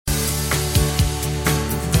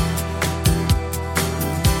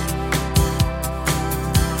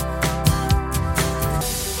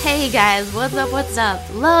Hey guys, what's up, what's up?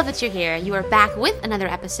 Love that you're here. You are back with another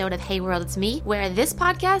episode of Hey World, It's Me, where this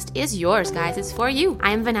podcast is yours, guys. It's for you.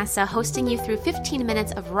 I am Vanessa, hosting you through 15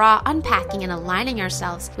 minutes of raw unpacking and aligning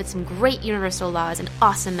ourselves with some great universal laws and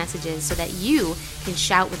awesome messages so that you can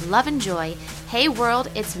shout with love and joy, Hey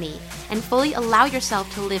World, It's Me, and fully allow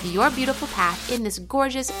yourself to live your beautiful path in this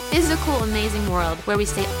gorgeous, physical, amazing world where we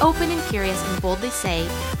stay open and curious and boldly say,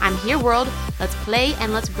 I'm here, world. Let's play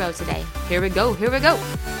and let's grow today. Here we go, here we go.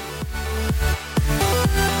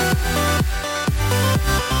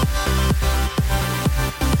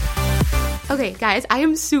 Okay, guys, I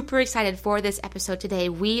am super excited for this episode today.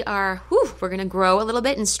 We're going to grow a little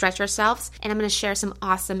bit and stretch ourselves, and I'm going to share some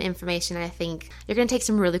awesome information. I think you're going to take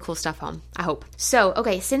some really cool stuff home, I hope. So,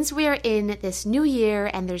 okay, since we are in this new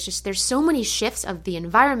year and there's so many shifts of the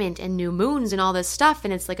environment and new moons and all this stuff,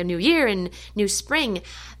 and it's like a new year and new spring,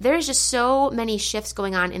 there's just so many shifts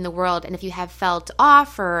going on in the world, and if you have felt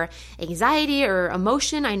off or anxiety or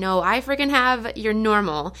emotion, I know I freaking have, you're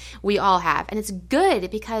normal. We all have, and it's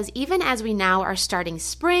good because even as we now are starting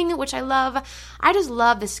spring, which I love. I just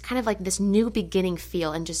love this kind of like this new beginning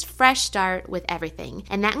feel and just fresh start with everything.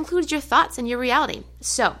 And that includes your thoughts and your reality.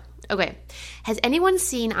 So, okay, has anyone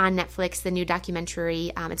seen on Netflix the new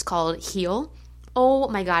documentary? It's called Heal. Oh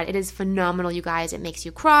my God, it is phenomenal, you guys. It makes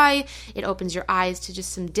you cry. It opens your eyes to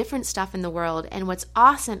just some different stuff in the world. And what's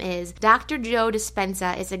awesome is Dr. Joe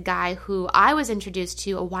Dispenza is a guy who I was introduced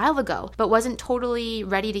to a while ago, but wasn't totally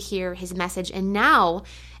ready to hear his message. And now,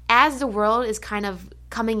 as the world is kind of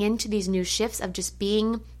coming into these new shifts of just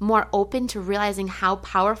being more open to realizing how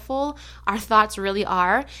powerful our thoughts really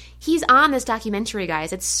are, he's on this documentary,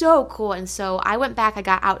 guys. It's so cool. And so I went back, I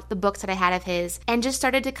got out the books that I had of his and just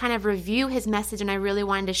started to kind of review his message, and I really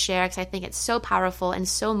wanted to share because I think it's so powerful and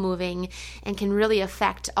so moving and can really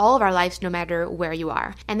affect all of our lives no matter where you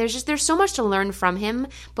are. And there's so much to learn from him,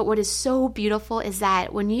 but what is so beautiful is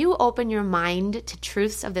that when you open your mind to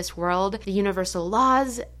truths of this world, the universal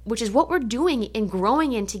laws, which is what we're doing and growing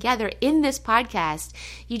in together in this podcast,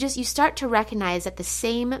 you start to recognize that the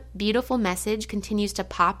same beautiful message continues to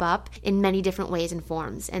pop up in many different ways and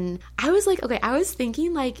forms. And I was like, okay, I was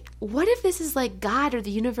thinking like, what if this is like God or the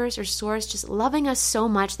universe or source just loving us so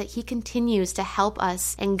much that he continues to help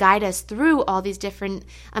us and guide us through all these different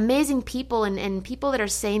amazing people and people that are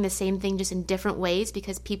saying the same thing just in different ways,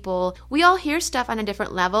 because we all hear stuff on a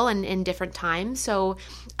different level and in different times. So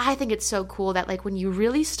I think it's so cool that like when you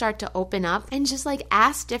really start to open up and just like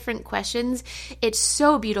ask different questions, it's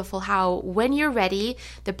so beautiful how when you're ready,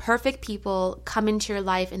 the perfect people come into your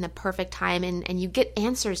life in the perfect time, and you get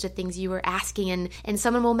answers to things you were asking, and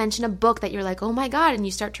someone will mention a book that you're like, oh my God, and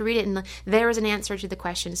you start to read it and there is an answer to the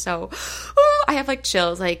question. So I have like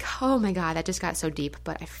chills, like, oh my God, that just got so deep,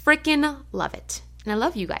 but I freaking love it. And I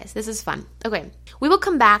love you guys. This is fun. Okay, we will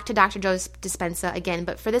come back to Dr. Joe Dispenza again,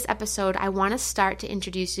 but for this episode, I want to start to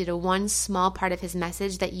introduce you to one small part of his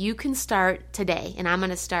message that you can start today. And I'm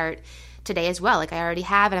going to start today as well, like I already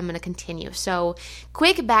have, and I'm going to continue. So,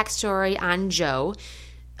 quick backstory on Joe.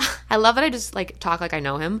 I love that I just like talk like I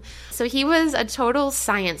know him. So he was a total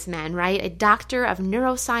science man, right? A doctor of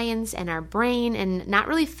neuroscience and our brain, and not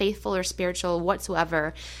really faithful or spiritual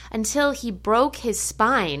whatsoever until he broke his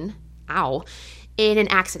spine. Ow. In an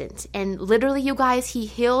accident. And literally, you guys, he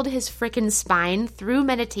healed his freaking spine through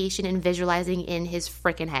meditation and visualizing in his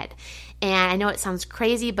freaking head. And I know it sounds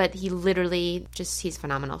crazy, but he literally he's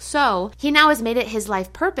phenomenal. So he now has made it his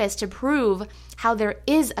life purpose to prove how there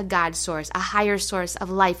is a God source, a higher source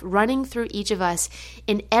of life running through each of us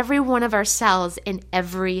in every one of our cells in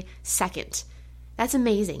every second. That's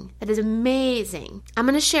amazing. That is amazing. I'm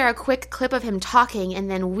going to share a quick clip of him talking,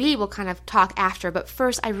 and then we will kind of talk after. But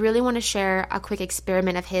first, I really want to share a quick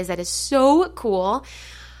experiment of his that is so cool.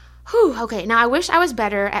 Okay, now I wish I was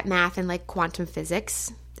better at math and like quantum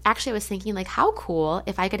physics. Actually, I was thinking like, how cool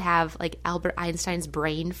if I could have like Albert Einstein's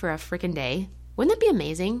brain for a freaking day. Wouldn't that be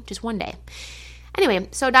amazing? Just one day. Anyway,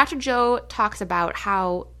 so Dr. Joe talks about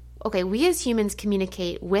how, we as humans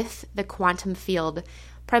communicate with the quantum field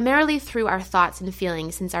primarily through our thoughts and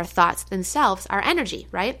feelings, since our thoughts themselves are energy,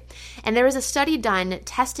 right? And there was a study done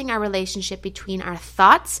testing our relationship between our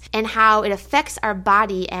thoughts and how it affects our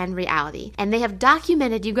body and reality. And they have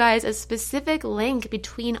documented, you guys, a specific link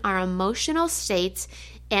between our emotional states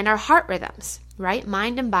and our heart rhythms, right?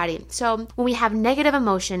 Mind and body. So when we have negative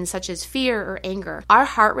emotions such as fear or anger, our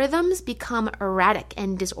heart rhythms become erratic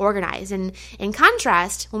and disorganized. And in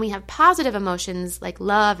contrast, when we have positive emotions like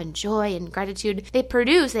love and joy and gratitude, they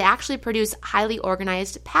actually produce highly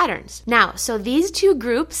organized patterns. Now, so these two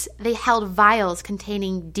groups, they held vials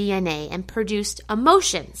containing DNA and produced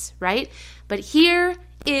emotions, right? But here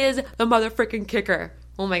is the motherfucking kicker.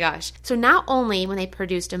 Oh my gosh. So not only when they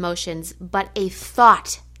produced emotions, but a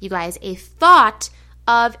thought, you guys, a thought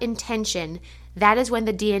of intention, that is when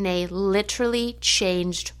the DNA literally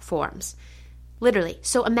changed forms. Literally.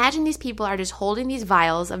 So imagine these people are just holding these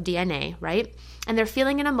vials of DNA, right? And they're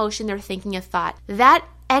feeling an emotion, they're thinking a thought. That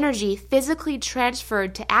energy physically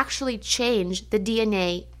transferred to actually change the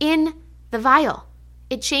DNA in the vial.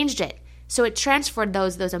 It changed it. So it transferred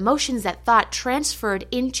those emotions, that thought transferred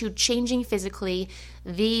into changing physically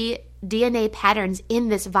the DNA patterns in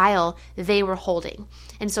this vial they were holding.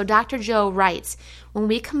 And so Dr. Joe writes, when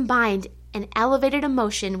we combined an elevated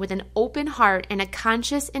emotion with an open heart and a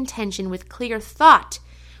conscious intention with clear thought,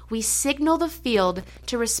 we signal the field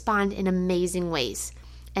to respond in amazing ways.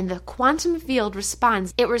 And the quantum field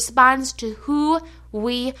responds. It responds to who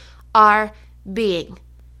we are being.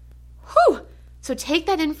 Whew! So take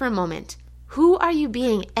that in for a moment. Who are you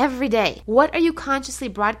being every day? What are you consciously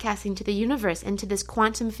broadcasting to the universe and to this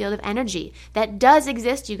quantum field of energy that does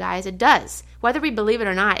exist, you guys? It does. Whether we believe it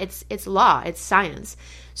or not, it's law, it's science.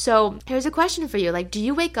 So here's a question for you. Like, do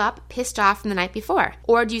you wake up pissed off from the night before?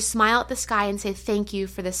 Or do you smile at the sky and say thank you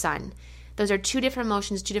for the sun? Those are two different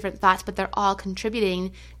emotions, two different thoughts, but they're all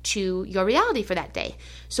contributing to your reality for that day.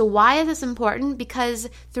 So why is this important? Because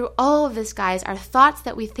through all of this, guys, our thoughts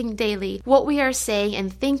that we think daily, what we are saying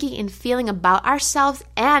and thinking and feeling about ourselves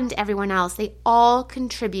and everyone else, they all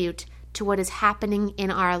contribute to what is happening in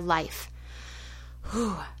our life.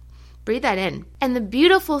 Whew. Breathe that in. And the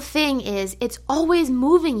beautiful thing is it's always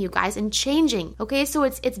moving, you guys, and changing. Okay, so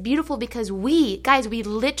it's beautiful because we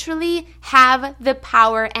literally have the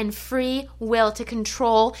power and free will to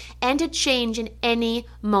control and to change in any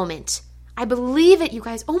moment. I believe it, you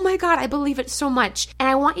guys. Oh my God, I believe it so much. And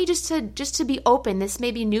I want you just to be open. This may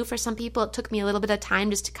be new for some people. It took me a little bit of time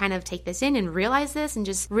just to kind of take this in and realize this and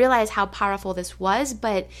just realize how powerful this was.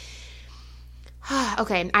 But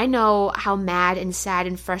okay, I know how mad and sad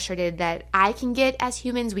and frustrated that I can get as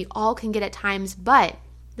humans. We all can get at times, but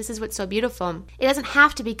this is what's so beautiful. It doesn't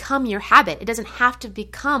have to become your habit. It doesn't have to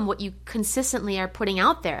become what you consistently are putting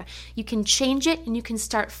out there. You can change it and you can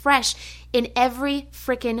start fresh in every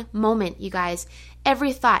freaking moment, you guys.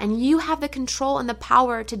 Every thought. And you have the control and the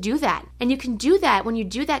power to do that. And you can do that when you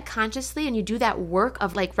do that consciously and you do that work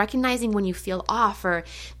of like recognizing when you feel off or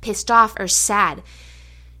pissed off or sad.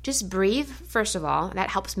 Just breathe, first of all. That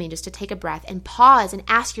helps me just to take a breath and pause and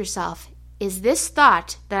ask yourself, is this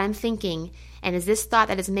thought that I'm thinking and is this thought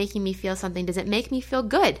that is making me feel something, does it make me feel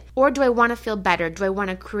good? Or do I want to feel better? Do I want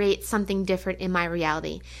to create something different in my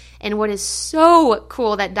reality? And what is so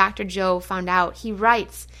cool that Dr. Joe found out, he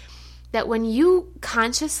writes that when you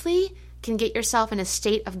consciously can get yourself in a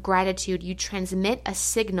state of gratitude, you transmit a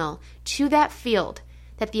signal to that field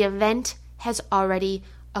that the event has already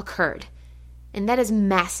occurred. And that is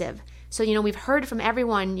massive. So, we've heard from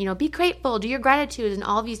everyone, be grateful, do your gratitude, and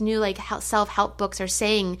all these new like self-help books are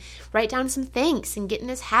saying, write down some thanks and get in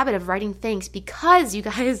this habit of writing thanks because, you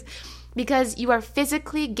guys, because you are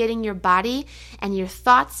physically getting your body and your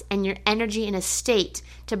thoughts and your energy in a state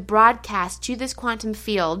to broadcast to this quantum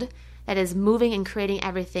field that is moving and creating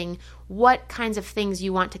everything, what kinds of things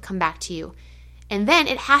you want to come back to you. And then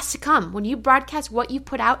it has to come. When you broadcast what you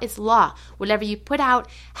put out, it's law. Whatever you put out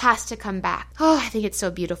has to come back. Oh, I think it's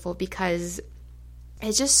so beautiful because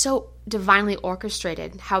it's just so divinely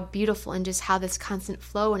orchestrated, how beautiful and just how this constant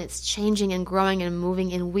flow and it's changing and growing and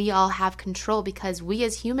moving and we all have control because we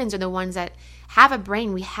as humans are the ones that have a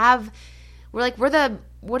brain. We're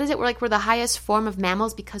the highest form of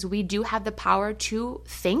mammals because we do have the power to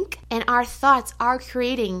think and our thoughts are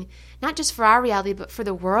creating not just for our reality but for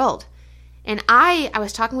the world. And I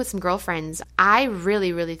was talking with some girlfriends. I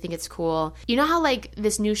really, really think it's cool. You know how like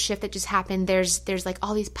this new shift that just happened, there's like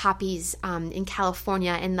all these poppies in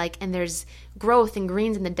California and there's growth and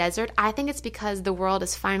greens in the desert. I think it's because the world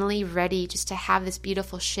is finally ready just to have this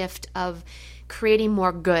beautiful shift of creating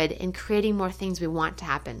more good and creating more things we want to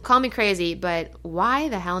happen. Call me crazy, but why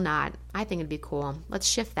the hell not? I think it'd be cool. Let's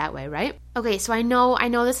shift that way, right? Okay, so I know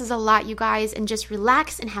this is a lot, you guys, and just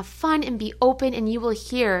relax and have fun and be open and you will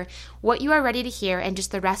hear what you are ready to hear and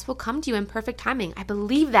just the rest will come to you in perfect timing. I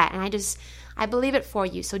believe that and I believe it for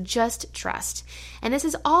you, so just trust. And this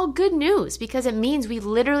is all good news because it means we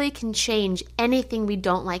literally can change anything we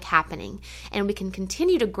don't like happening and we can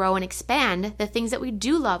continue to grow and expand the things that we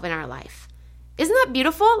do love in our life. Isn't that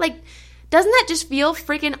beautiful? Like, doesn't that just feel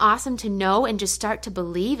freaking awesome to know and just start to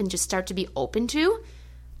believe and just start to be open to?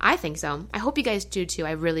 I think so. I hope you guys do too.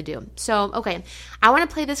 I really do. So, okay, I want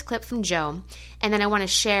to play this clip from Joe, and then I want to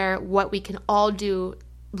share what we can all do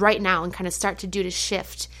right now and kind of start to do to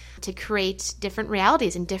shift to create different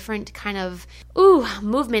realities and different kind of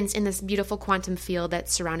movements in this beautiful quantum field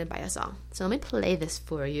that's surrounded by us all. So let me play this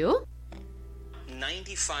for you.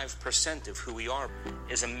 95% of who we are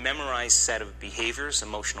is a memorized set of behaviors,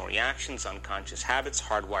 emotional reactions, unconscious habits,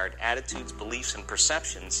 hardwired attitudes, beliefs, and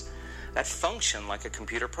perceptions that function like a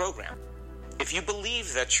computer program. If you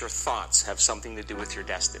believe that your thoughts have something to do with your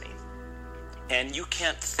destiny, and you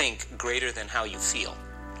can't think greater than how you feel,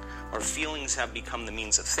 or feelings have become the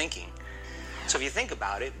means of thinking. So if you think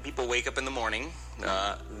about it, people wake up in the morning,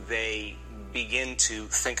 they begin to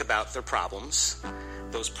think about their problems.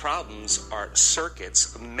 Those problems are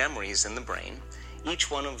circuits of memories in the brain.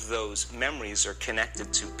 Each one of those memories are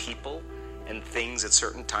connected to people and things at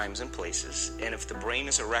certain times and places. And if the brain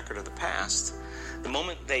is a record of the past, the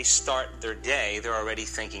moment they start their day, they're already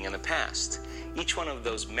thinking in the past. Each one of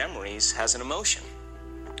those memories has an emotion.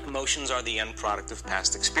 Emotions are the end product of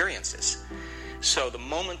past experiences. So the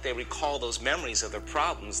moment they recall those memories of their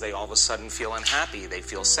problems, they all of a sudden feel unhappy, they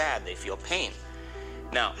feel sad, they feel pain.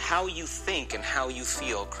 Now, how you think and how you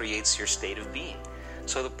feel creates your state of being.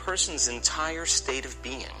 So the person's entire state of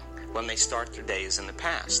being when they start their day is in the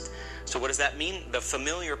past. So what does that mean? The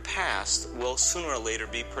familiar past will sooner or later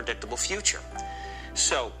be predictable future.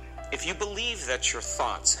 So if you believe that your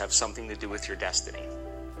thoughts have something to do with your destiny,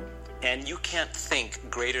 and you can't think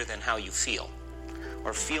greater than how you feel,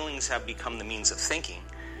 or feelings have become the means of thinking,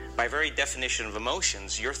 by very definition of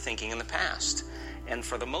emotions, you're thinking in the past. And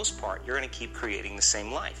for the most part, you're going to keep creating the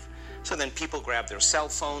same life. So then people grab their cell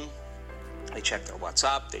phone, they check their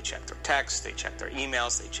WhatsApp, they check their text, they check their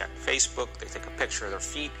emails, they check Facebook, they take a picture of their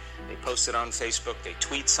feet, they post it on Facebook, they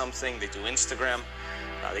tweet something, they do Instagram,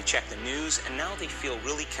 they check the news, and now they feel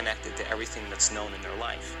really connected to everything that's known in their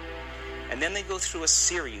life. And then they go through a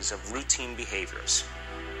series of routine behaviors.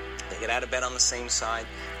 They get out of bed on the same side,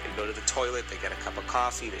 they go to the toilet, they get a cup of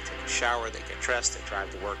coffee, they take a shower, they get dressed, they drive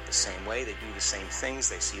to work the same way, they do the same things,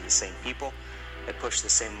 they see the same people, they push the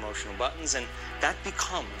same emotional buttons, and that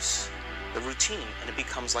becomes the routine, and it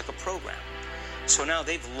becomes like a program. So now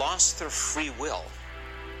they've lost their free will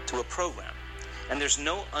to a program, and there's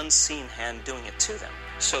no unseen hand doing it to them.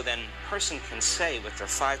 So then a person can say with their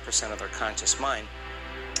 5% of their conscious mind,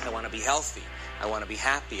 I want to be healthy, I want to be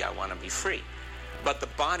happy, I want to be free. But the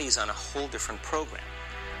body's on a whole different program.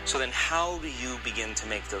 So then how do you begin to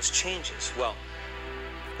make those changes? Well,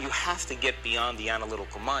 you have to get beyond the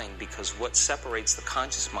analytical mind, because what separates the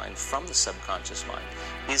conscious mind from the subconscious mind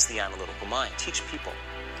is the analytical mind. Teach people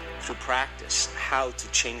through practice how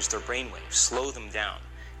to change their brainwaves, slow them down.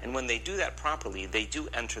 And when they do that properly, they do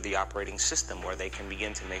enter the operating system where they can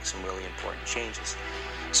begin to make some really important changes.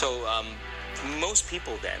 So most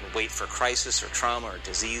people then wait for crisis or trauma or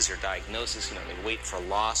disease or diagnosis. They wait for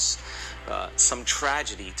loss, some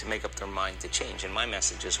tragedy to make up their mind to change. And my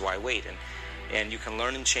message is, why wait? And you can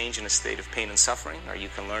learn and change in a state of pain and suffering, or you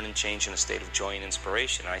can learn and change in a state of joy and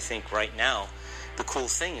inspiration. And I think right now, the cool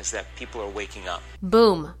thing is that people are waking up.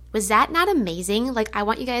 Boom. Was that not amazing? I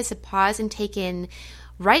want you guys to pause and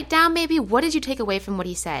write down maybe what did you take away from what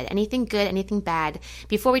he said? Anything good, anything bad?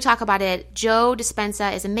 Before we talk about it, Joe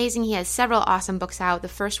Dispenza is amazing. He has several awesome books out. The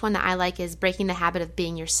first one that I like is Breaking the Habit of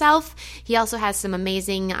Being Yourself. He also has some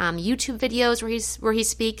amazing YouTube videos where he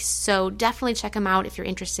speaks, so definitely check him out if you're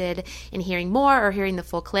interested in hearing more or hearing the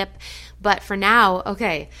full clip. But for now,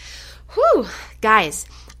 okay. Whew, guys.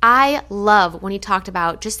 I love when he talked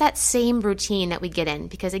about just that same routine that we get in,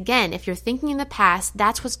 because again, if you're thinking in the past,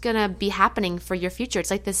 that's what's going to be happening for your future. It's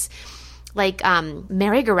like this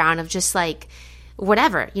merry-go-round of just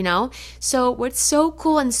whatever, So what's so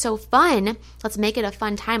cool and so fun, let's make it a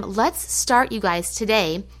fun time. Let's start, you guys,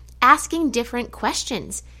 today asking different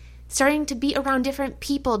questions, starting to be around different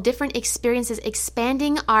people, different experiences,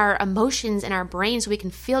 expanding our emotions in our brain so we can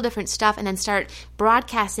feel different stuff, and then start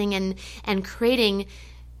broadcasting and creating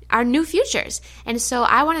our new futures. And so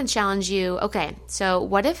I want to challenge you, okay, so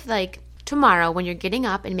what if tomorrow when you're getting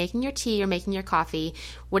up and making your tea or making your coffee,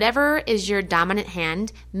 whatever is your dominant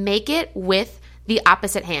hand, make it with the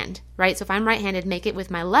opposite hand, right? So if I'm right-handed, make it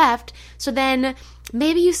with my left. So then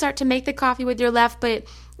maybe you start to make the coffee with your left, but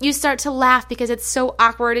you start to laugh because it's so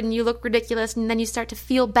awkward and you look ridiculous, and then you start to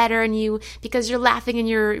feel better, and because you're laughing and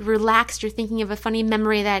you're relaxed, you're thinking of a funny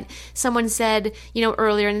memory that someone said,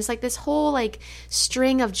 earlier, and it's this whole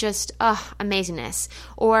string of just amazingness.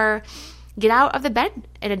 Or get out of the bed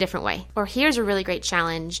in a different way. Or here's a really great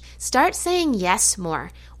challenge. Start saying yes more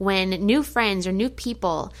when new friends or new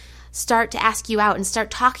people start to ask you out and start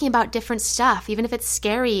talking about different stuff, even if it's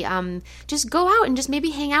scary. Just go out and just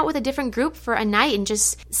maybe hang out with a different group for a night and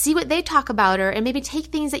just see what they talk about, and maybe take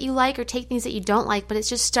things that you like or take things that you don't like. But it's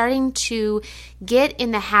just starting to get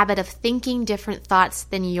in the habit of thinking different thoughts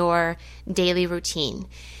than your daily routine.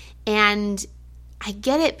 And I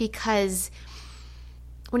get it, because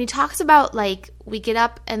when he talks about, like, we get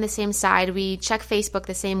up on the same side, we check Facebook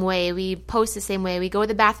the same way, we post the same way, we go to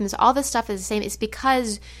the bathrooms, all this stuff is the same. It's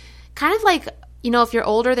because kind of like, if you're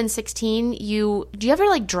older than 16, do you ever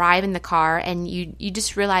like drive in the car and you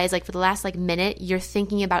just realize, like, for the last like minute, you're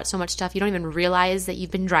thinking about so much stuff, you don't even realize that you've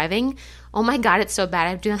been driving? Oh my God, it's so bad.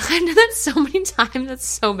 I've done that so many times. That's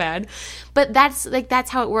so bad. But that's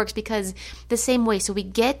how it works, because the same way. So we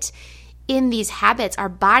get in these habits, our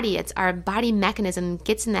body mechanism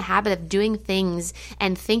gets in the habit of doing things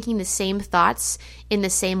and thinking the same thoughts in the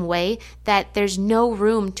same way, that there's no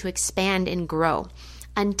room to expand and grow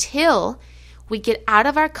until we get out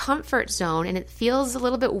of our comfort zone. And it feels a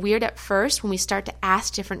little bit weird at first when we start to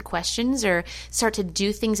ask different questions or start to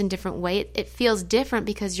do things in different ways. It feels different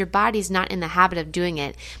because your body's not in the habit of doing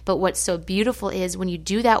it. But what's so beautiful is when you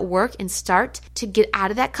do that work and start to get out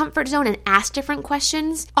of that comfort zone and ask different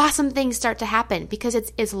questions, awesome things start to happen, because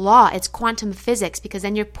it's law, it's quantum physics, because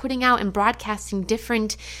then you're putting out and broadcasting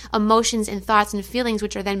different emotions and thoughts and feelings,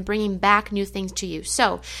 which are then bringing back new things to you.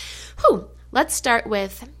 So, let's start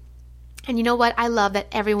with, and you know what? I love that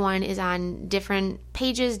everyone is on different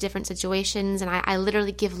pages, different situations, and I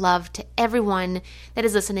literally give love to everyone that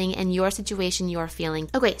is listening and your situation, your feeling.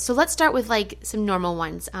 Okay, so let's start with like some normal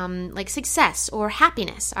ones, like success or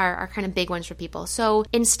happiness are kind of big ones for people. So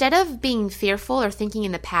instead of being fearful or thinking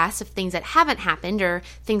in the past of things that haven't happened or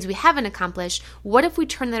things we haven't accomplished, what if we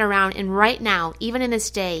turn that around and right now, even in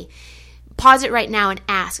this day, pause it right now and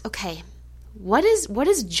ask, okay, what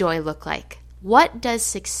does joy look like? What does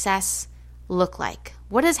success look like?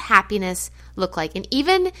 What does happiness look like? And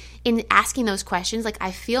even in asking those questions, like,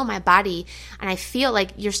 I feel my body and I feel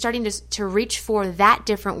like you're starting to reach for that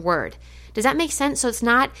different word. Does that make sense? So it's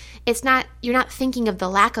not, you're not thinking of the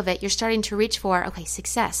lack of it. You're starting to reach for, okay,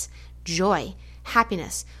 success, joy,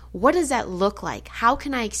 happiness. What does that look like? How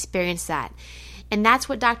can I experience that? And that's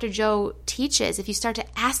what Dr. Joe teaches. If you start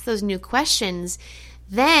to ask those new questions,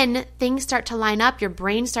 then things start to line up. Your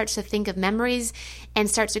brain starts to think of memories and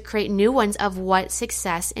starts to create new ones of what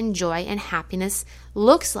success and joy and happiness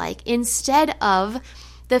looks like, instead of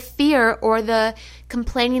the fear or the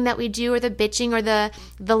complaining that we do or the bitching or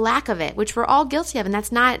the lack of it, which we're all guilty of. And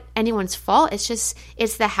that's not anyone's fault.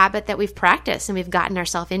 It's the habit that we've practiced and we've gotten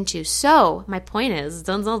ourselves into. So my point is,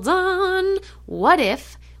 what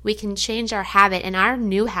if we can change our habit? And our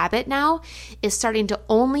new habit now is starting to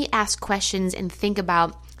only ask questions and think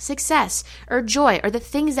about success or joy or the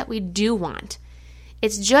things that we do want.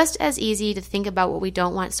 It's just as easy to think about what we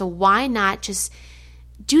don't want. So why not just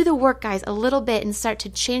do the work, guys, a little bit and start to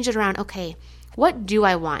change it around? Okay, what do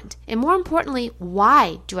I want? And more importantly,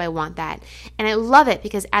 why do I want that? And I love it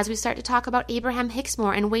because as we start to talk about Abraham Hicks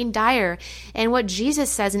more and Wayne Dyer and what Jesus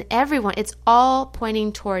says and everyone, it's all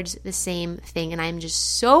pointing towards the same thing. And I'm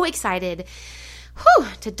just so excited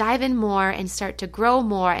to dive in more and start to grow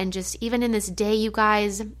more. And just even in this day, you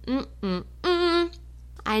guys,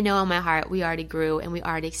 I know in my heart we already grew and we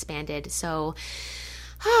already expanded. So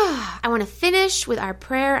I want to finish with our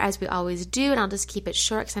prayer as we always do, and I'll just keep it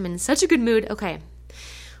short because I'm in such a good mood. Okay.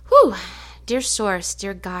 Dear Source,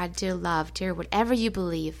 dear God, dear love, dear whatever you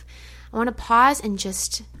believe, I want to pause and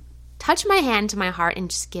just touch my hand to my heart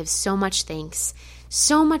and just give so much thanks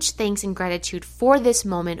and gratitude for this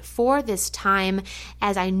moment, for this time,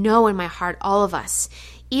 as I know in my heart, all of us,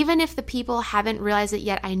 even if the people haven't realized it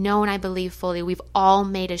yet, I know and I believe fully we've all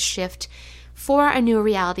made a shift for a new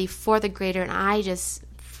reality, for the greater, and I just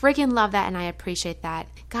friggin' love that and I appreciate that.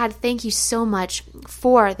 God, thank you so much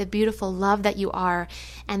for the beautiful love that you are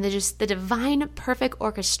and the divine perfect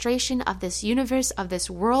orchestration of this universe, of this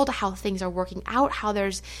world, how things are working out, how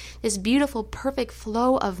there's this beautiful perfect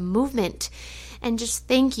flow of movement. And just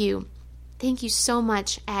thank you. Thank you so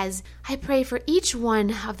much as I pray for each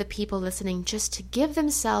one of the people listening just to give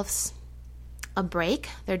themselves a break.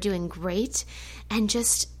 They're doing great, and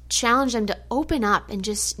just challenge them to open up and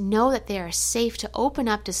just know that they are safe to open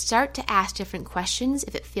up, to start to ask different questions.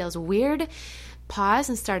 If it feels weird, pause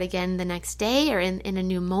and start again the next day or in a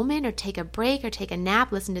new moment, or take a break or take a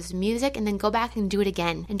nap, listen to some music, and then go back and do it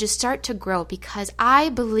again and just start to grow, because I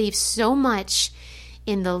believe so much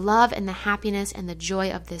in the love and the happiness and the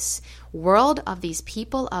joy of this world, of these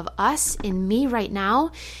people, of us, in me right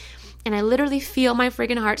now. And I literally feel my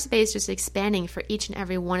freaking heart space just expanding for each and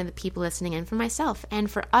every one of the people listening and for myself and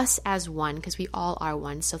for us as one, because we all are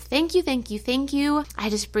one. So thank you, thank you, thank you. I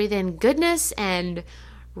just breathe in goodness and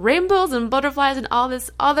rainbows and butterflies and all this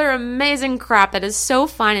other amazing crap that is so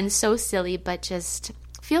fun and so silly, but just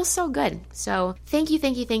feels so good. So thank you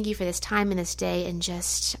for this time and this day. And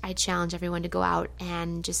just, I challenge everyone to go out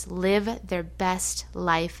and just live their best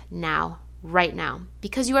life now, right now,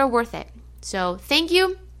 because you are worth it. So thank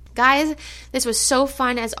you. Guys, this was so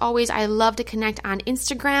fun. As always, I love to connect on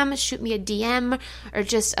Instagram. Shoot me a DM or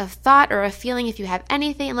just a thought or a feeling if you have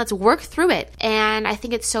anything, and let's work through it. And I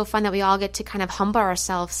think it's so fun that we all get to kind of humble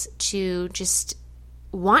ourselves to just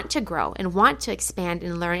want to grow and want to expand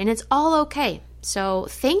and learn, and it's all okay. So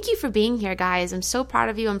thank you for being here, guys. I'm so proud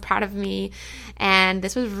of you. I'm proud of me. And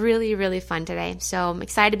this was really, really fun today. So I'm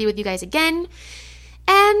excited to be with you guys again.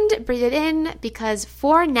 And breathe it in, because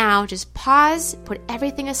for now, just pause, put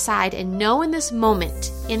everything aside, and know in this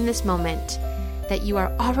moment, that you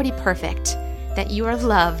are already perfect, that you are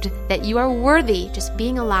loved, that you are worthy just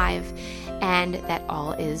being alive, and that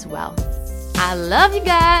all is well. I love you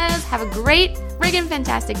guys. Have a great, friggin'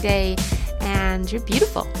 fantastic day, and you're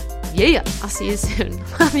beautiful. Yeah. I'll see you soon.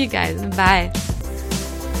 Love you guys. Bye.